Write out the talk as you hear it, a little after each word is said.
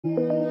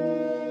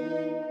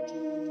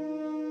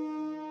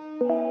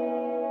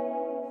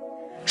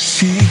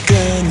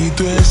시간이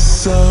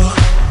됐어.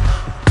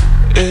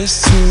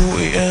 It's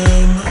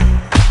 2am.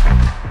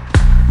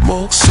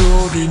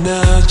 목소리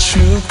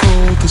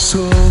낮추고도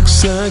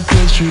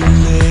속삭여줄래.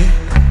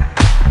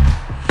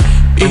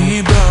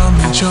 이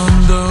밤이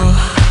좀 더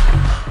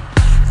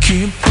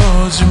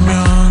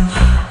깊어지면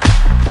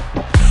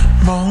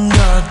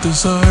뭔가 또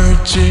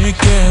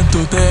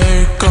솔직해도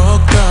될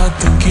것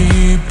같은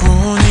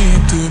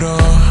기분이 들어.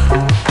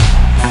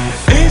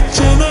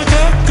 있잖아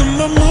가끔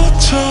난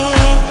묻혀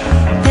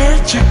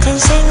벌칙한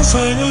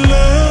상상을 해.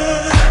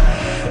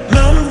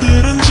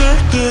 남들은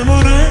절대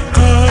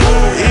모를걸.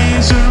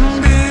 이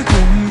준비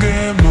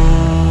공개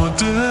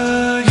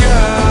모드야.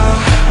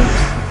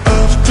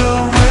 Of the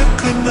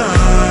record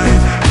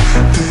night,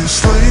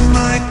 this late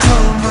night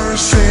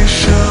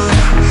conversation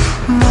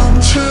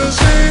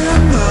멈추지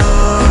않아.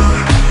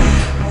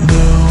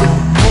 No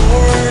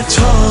more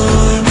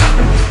time,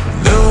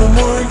 no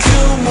more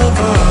kill my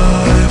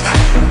vibe.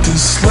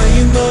 This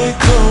late night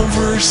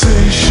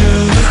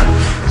conversation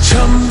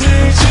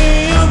잠들지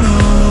않아.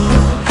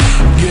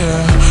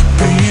 Yeah,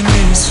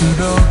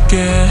 비밀스럽게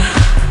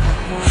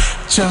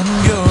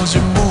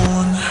잠겨진 문,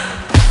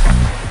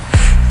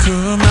 그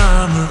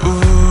맘을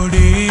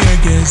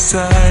우리에게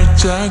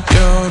살짝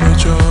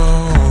열어줘.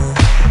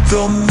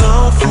 Though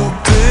not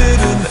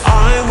forbidden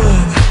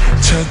island,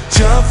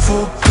 찾아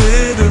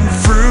forbidden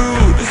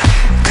fruit.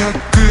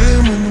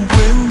 가끔은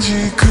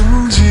왠지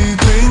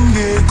금지된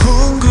게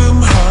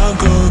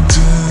궁금하거든.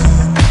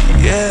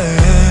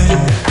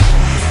 Yeah.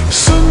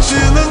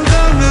 순진한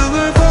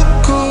가면을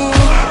벗고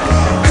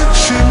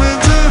핵심을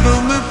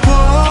드러내봐.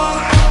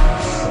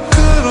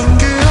 그런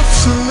게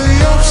없을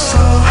리 없어.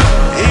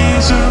 이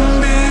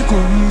준비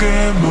공개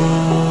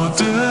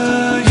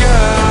모드야.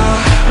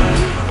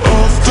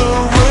 Off the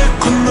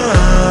record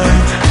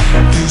night,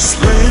 this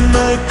late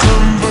night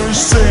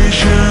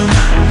conversation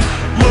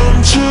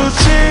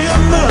멈추지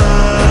않아.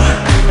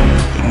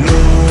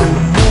 No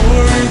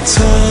more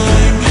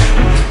time,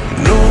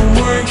 no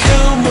more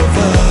count my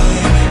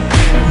vibe.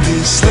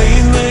 This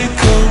late night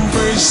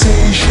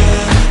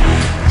conversation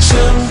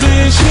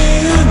잠들지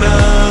않아.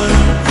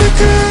 Pick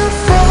it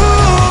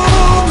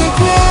from the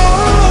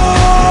ground.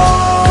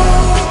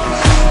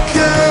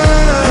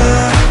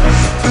 Yeah,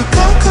 더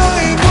가까이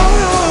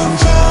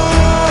모여앉아.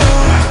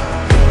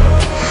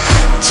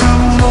 저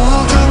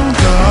모든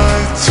걸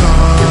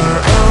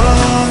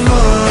털어놔.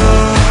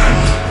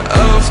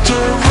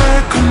 After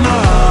record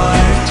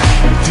night,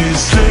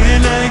 this late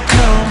night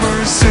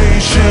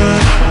conversation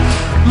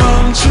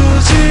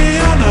멈추지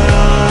않아.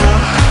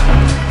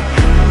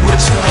 We're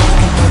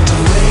talking about the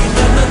late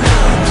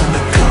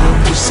night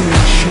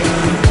conversation.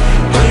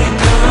 Late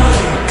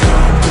night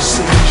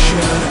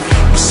conversation.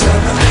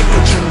 무사한 내가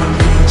정말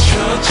미쳐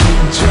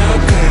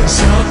진작해서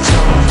더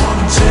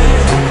언제.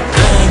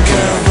 내가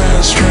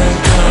restaurant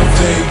cafe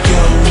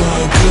영화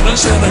그런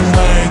사랑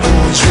말고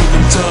조금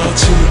더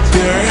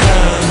특별한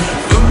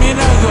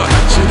꿈이라고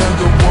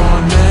아찔하고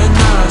원해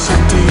나서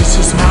this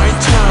is my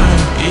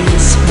time,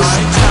 it's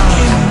my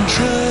time.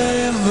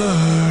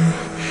 trailer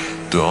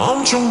또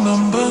엄청난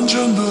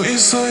반전도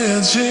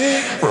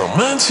있어야지.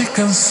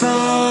 로맨틱한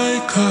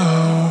사이코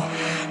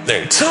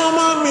날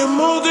탐하면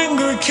모든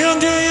걸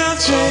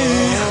견뎌야지.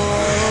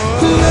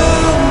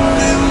 Love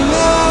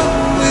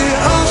me,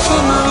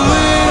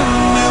 ultimately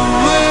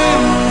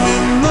leave me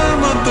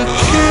날마다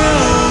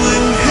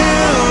killing,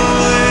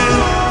 healing.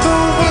 또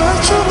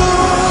외쳐봐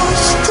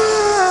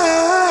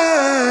stay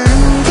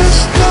in this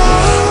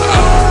night.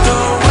 Of the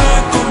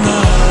record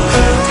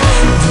night,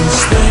 this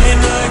late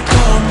night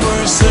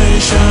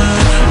conversation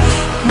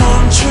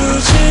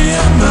멈추지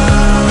않아.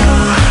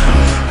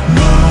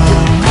 No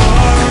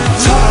more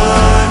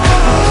time,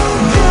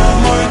 no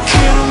more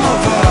kill my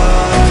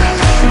vibe.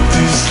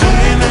 This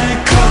late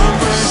night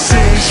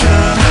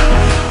conversation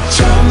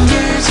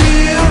잠들지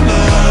않아.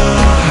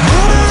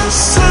 What a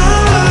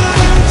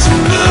silence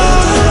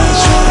tonight.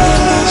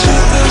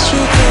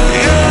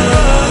 Yeah,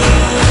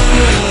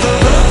 더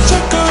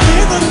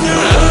반짝거리는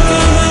your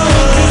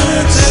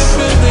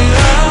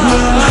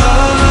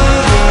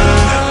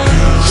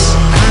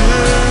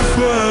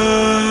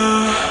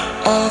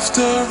Off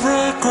the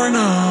record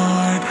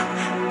night,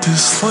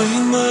 this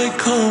late night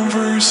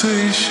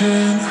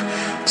conversation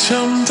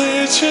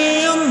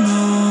잠들지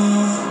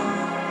않아.